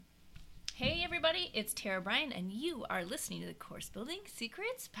everybody, it's Tara Bryan, and you are listening to the Course Building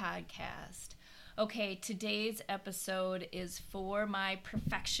Secrets podcast. Okay, today's episode is for my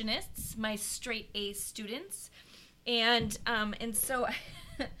perfectionists, my straight A students, and so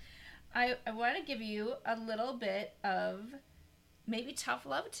I want to give you a little bit of maybe tough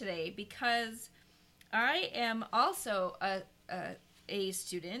love today because I am also a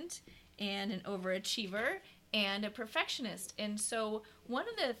student and an overachiever and a perfectionist. And so one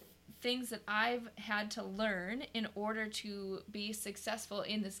of the things that I've had to learn in order to be successful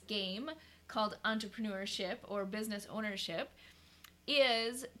in this game called entrepreneurship or business ownership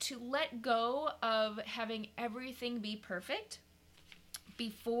is to let go of having everything be perfect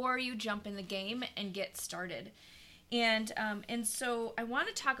before you jump in the game and get started. And so I want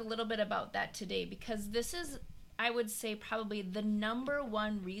to talk a little bit about that today because this is, I would say, probably the number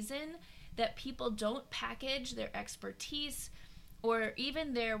one reason that people don't package their expertise or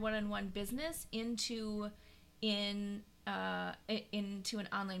even their one-on-one business into an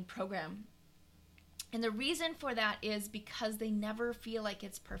online program. And the reason for that is because they never feel like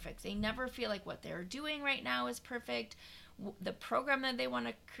it's perfect. They never feel like what they're doing right now is perfect. The program that they want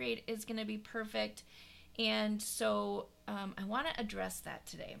to create is going to be perfect. And so I want to address that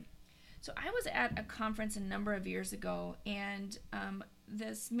today. So I was at a conference a number of years ago, and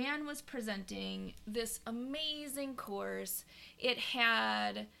this man was presenting this amazing course. It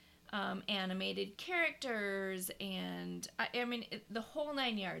had animated characters and the whole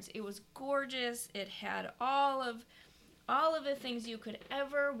 9 yards. It was gorgeous. It had all of the things you could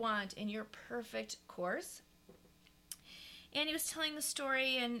ever want in your perfect course. And he was telling the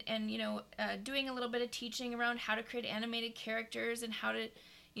story and doing a little bit of teaching around how to create animated characters and how to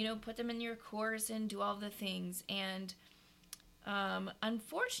put them in your course and do all the things. And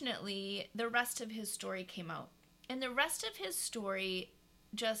unfortunately, the rest of his story came out. And the rest of his story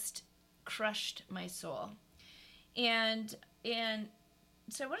just crushed my soul. And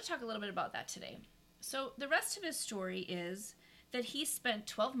so I want to talk a little bit about that today. So the rest of his story is that he spent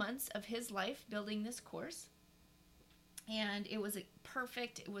 12 months of his life building this course. And it was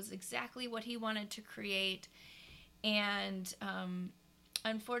perfect. It was exactly what he wanted to create. And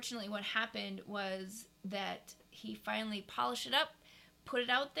unfortunately, what happened was that he finally polished it up, put it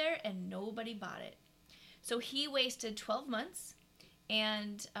out there, and nobody bought it. So he wasted 12 months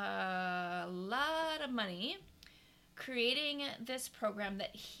and a lot of money creating this program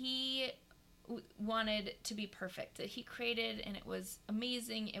that he wanted to be perfect, that he created, and it was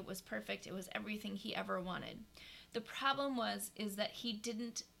amazing, it was perfect, it was everything he ever wanted. The problem is that he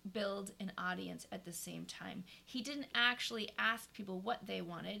didn't build an audience at the same time. He didn't actually ask people what they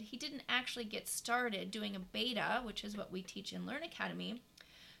wanted. He didn't actually get started doing a beta, which is what we teach in Learn Academy.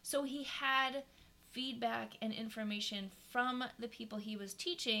 So he had feedback and information from the people he was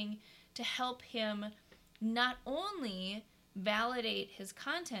teaching to help him not only validate his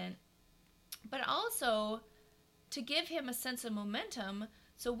content, but also to give him a sense of momentum.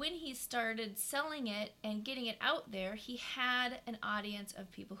 So when he started selling it and getting it out there, he had an audience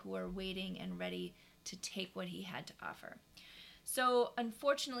of people who were waiting and ready to take what he had to offer. So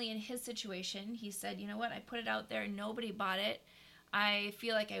unfortunately, in his situation, he said, you know what, I put it out there and nobody bought it. I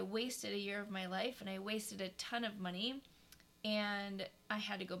feel like I wasted a year of my life and I wasted a ton of money, and I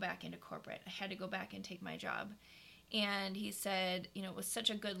had to go back into corporate. I had to go back and take my job. And he said, it was such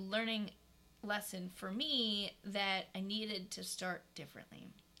a good learning lesson for me that I needed to start differently.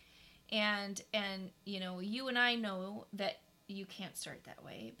 And you and I know that you can't start that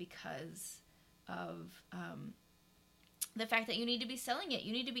way because of the fact that you need to be selling it.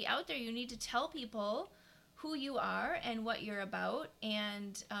 You need to be out there. You need to tell people who you are and what you're about,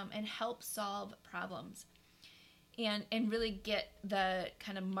 and help solve problems, and really get the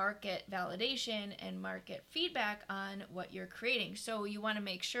kind of market validation and market feedback on what you're creating. So you want to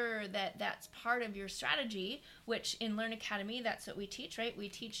make sure that that's part of your strategy, which in Learn Academy, that's what we teach, right? We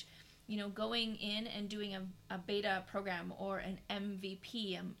teach, going in and doing a beta program or an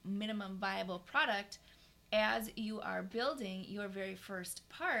MVP, a minimum viable product, as you are building your very first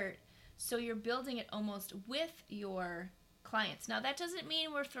part. So you're building it almost with your clients. Now, that doesn't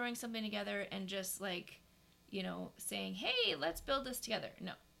mean we're throwing something together and just saying, hey, let's build this together.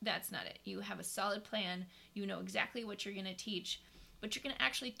 No, that's not it. You have a solid plan. You know exactly what you're going to teach, but you're going to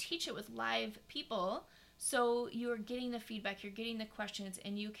actually teach it with live people. So you're getting the feedback, you're getting the questions,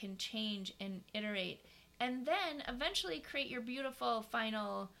 and you can change and iterate. And then eventually create your beautiful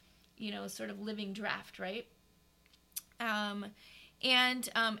final, sort of living draft, right?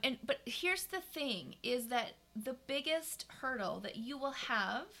 But here's the thing, is that the biggest hurdle that you will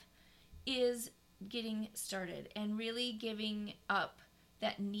have is getting started and really giving up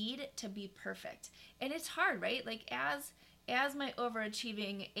that need to be perfect. And it's hard, right? Like as my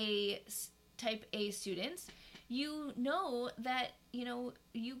overachieving type A students, you know that,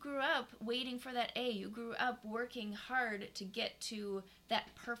 you grew up waiting for that A. You grew up working hard to get to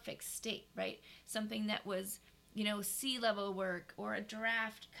that perfect state, right? Something that was, C-level work or a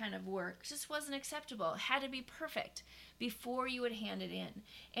draft kind of work just wasn't acceptable. It had to be perfect before you would hand it in.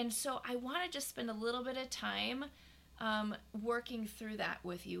 And so I want to just spend a little bit of time working through that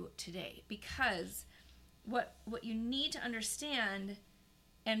with you today, because what you need to understand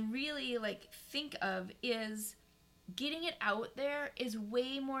and really think of is getting it out there is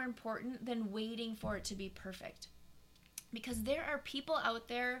way more important than waiting for it to be perfect. Because there are people out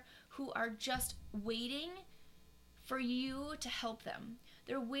there who are just waiting for you to help them.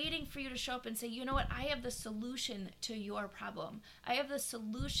 They're waiting for you to show up and say, you know what, I have the solution to your problem. I have the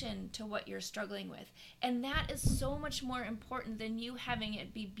solution to what you're struggling with. And that is so much more important than you having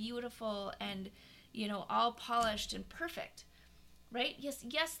it be beautiful and, all polished and perfect, right?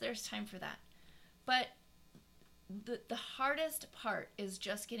 Yes, there's time for that. But the hardest part is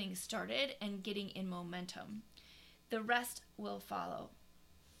just getting started and getting in momentum. The rest will follow.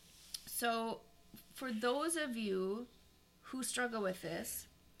 So for those of you who struggle with this,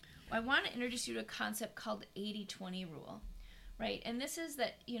 I want to introduce you to a concept called 80-20 rule, right? And this is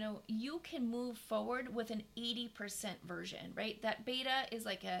that, you can move forward with an 80% version, right? That beta is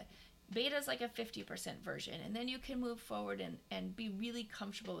like a 50% version. And then you can move forward and be really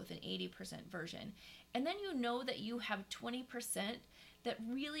comfortable with an 80% version. And then you know that you have 20% that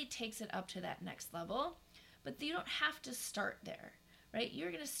really takes it up to that next level. But you don't have to start there, right?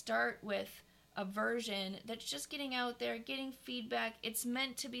 You're going to start with a version that's just getting out there, getting feedback. It's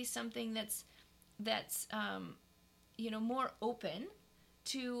meant to be something that's more open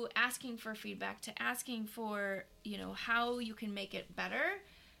to asking for feedback, to asking for, how you can make it better.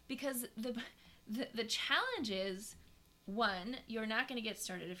 Because the challenge is, one, you're not going to get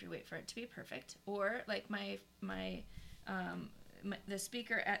started if you wait for it to be perfect. Or like the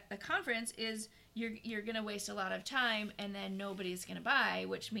speaker at the conference is, you're going to waste a lot of time and then nobody's going to buy,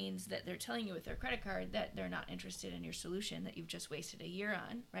 which means that they're telling you with their credit card that they're not interested in your solution that you've just wasted a year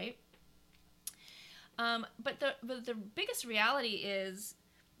on, right? But the biggest reality is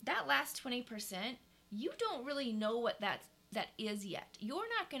that last 20%, you don't really know what that is yet. You're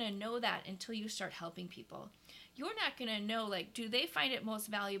not going to know that until you start helping people. You're not going to know, do they find it most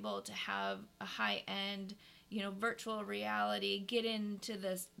valuable to have a high-end, virtual reality, get into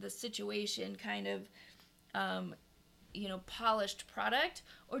the situation kind of, polished product,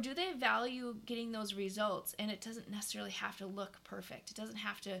 or do they value getting those results and it doesn't necessarily have to look perfect? It doesn't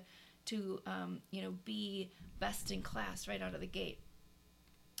have to be best in class right out of the gate.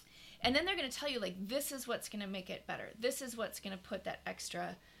 And then they're going to tell you, this is what's going to make it better. This is what's going to put that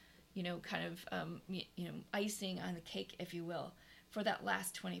extra, icing on the cake, if you will, for that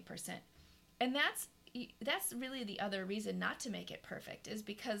last 20%. And that's really the other reason not to make it perfect, is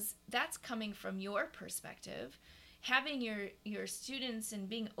because that's coming from your perspective. Having your students and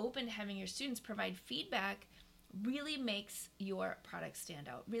being open to having your students provide feedback really makes your product stand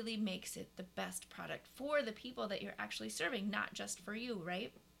out, really makes it the best product for the people that you're actually serving, not just for you,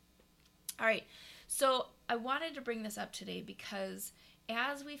 right? All right, so I wanted to bring this up today because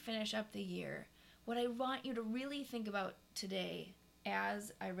as we finish up the year, what I want you to really think about today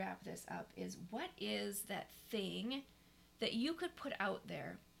as I wrap this up is, what is that thing that you could put out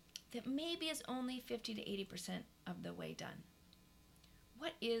there that maybe is only 50 to 80% of the way done?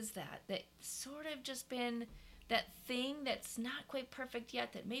 What is that sort of just been that thing that's not quite perfect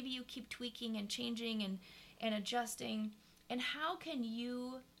yet, that maybe you keep tweaking and changing and adjusting? And how can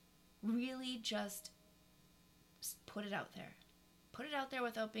you really just put it out there? Put it out there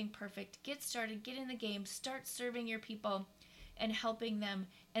without being perfect. Get started, get in the game, start serving your people and helping them,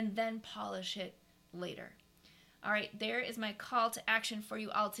 and then polish it later. All right, there is my call to action for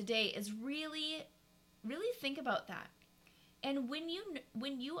you all today, is really, really think about that. And when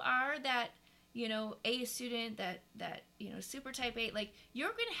you are that, A student, that super type A, you're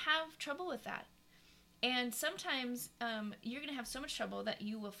going to have trouble with that. And sometimes you're going to have so much trouble that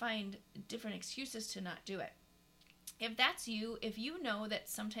you will find different excuses to not do it. If that's you, if you know that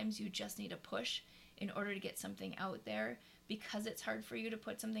sometimes you just need a push in order to get something out there because it's hard for you to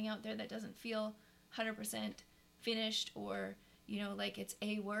put something out there that doesn't feel 100% finished or, like it's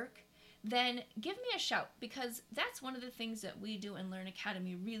A work, then give me a shout, because that's one of the things that we do in Learn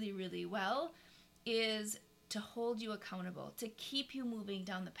Academy really, really well, is to hold you accountable, to keep you moving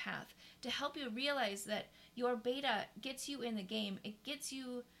down the path, to help you realize that your beta gets you in the game. It gets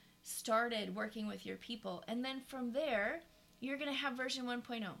you started working with your people. And then from there, you're going to have version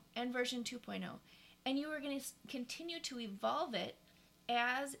 1.0 and version 2.0. And you are going to continue to evolve it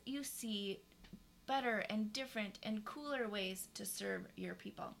as you see better and different and cooler ways to serve your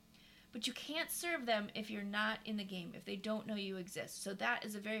people. But you can't serve them if you're not in the game, if they don't know you exist. So that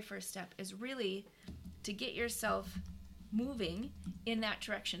is the very first step, is really to get yourself moving in that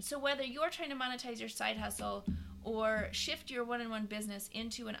direction. So whether you're trying to monetize your side hustle or shift your one-on-one business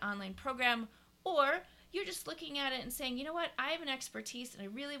into an online program, or you're just looking at it and saying, you know what, I have an expertise and I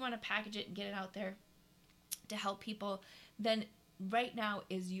really want to package it and get it out there to help people, then right now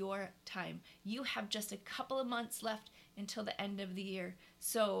is your time. You have just a couple of months left until the end of the year.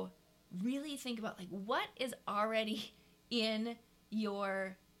 So really think about, like, what is already in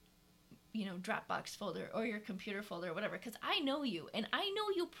your Dropbox folder or your computer folder or whatever, because I know you, and I know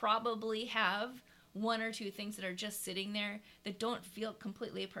you probably have one or two things that are just sitting there that don't feel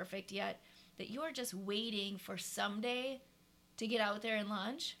completely perfect yet, that you're just waiting for someday to get out there and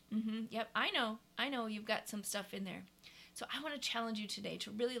launch. Yep, I know you've got some stuff in there. So I want to challenge you today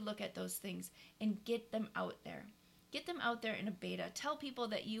to really look at those things and get them out there. Get them out there in a beta. Tell people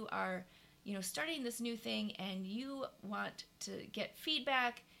that you are, starting this new thing and you want to get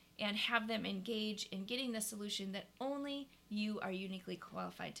feedback and have them engage in getting the solution that only you are uniquely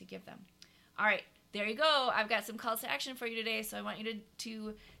qualified to give them. All right, there you go. I've got some calls to action for you today, so I want you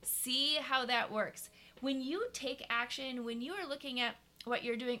to see how that works. When you take action, when you are looking at what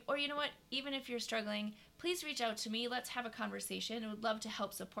you're doing, or even if you're struggling, please reach out to me. Let's have a conversation. I would love to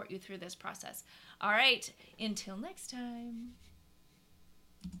help support you through this process. All right, until next time.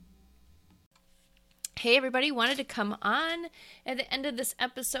 Hey everybody, wanted to come on at the end of this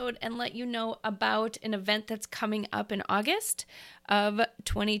episode and let you know about an event that's coming up in August of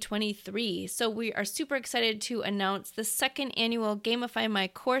 2023. So we are super excited to announce the second annual Gamify My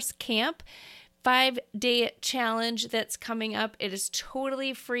Course Camp 5-day challenge that's coming up. It is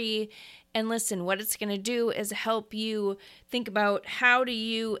totally free. And listen, what it's going to do is help you think about, how do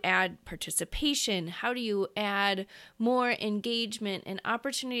you add participation? How do you add more engagement and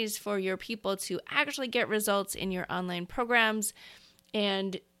opportunities for your people to actually get results in your online programs?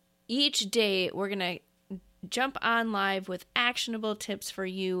 And each day we're going to jump on live with actionable tips for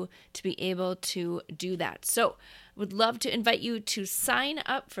you to be able to do that. So would love to invite you to sign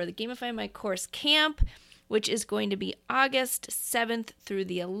up for the Gamify My Course Camp, which is going to be August 7th through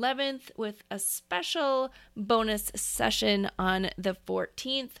the 11th, with a special bonus session on the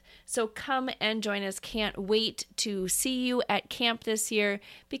 14th. So come and join us. Can't wait to see you at camp this year,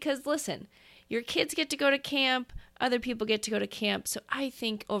 because listen, your kids get to go to camp, other people get to go to camp. So I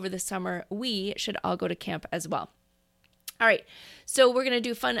think over the summer, we should all go to camp as well. All right, so we're going to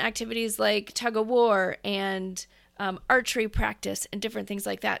do fun activities like tug of war and archery practice and different things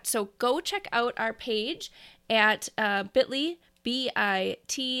like that. So go check out our page at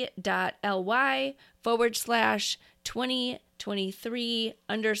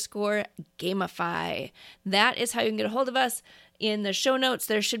bit.ly/2023_gamify. That is how you can get a hold of us. In the show notes,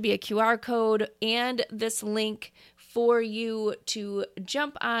 there should be a QR code and this link for you to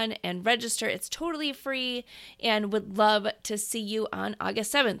jump on and register. It's totally free, and would love to see you on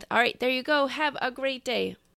August 7th. All right, there you go. Have a great day.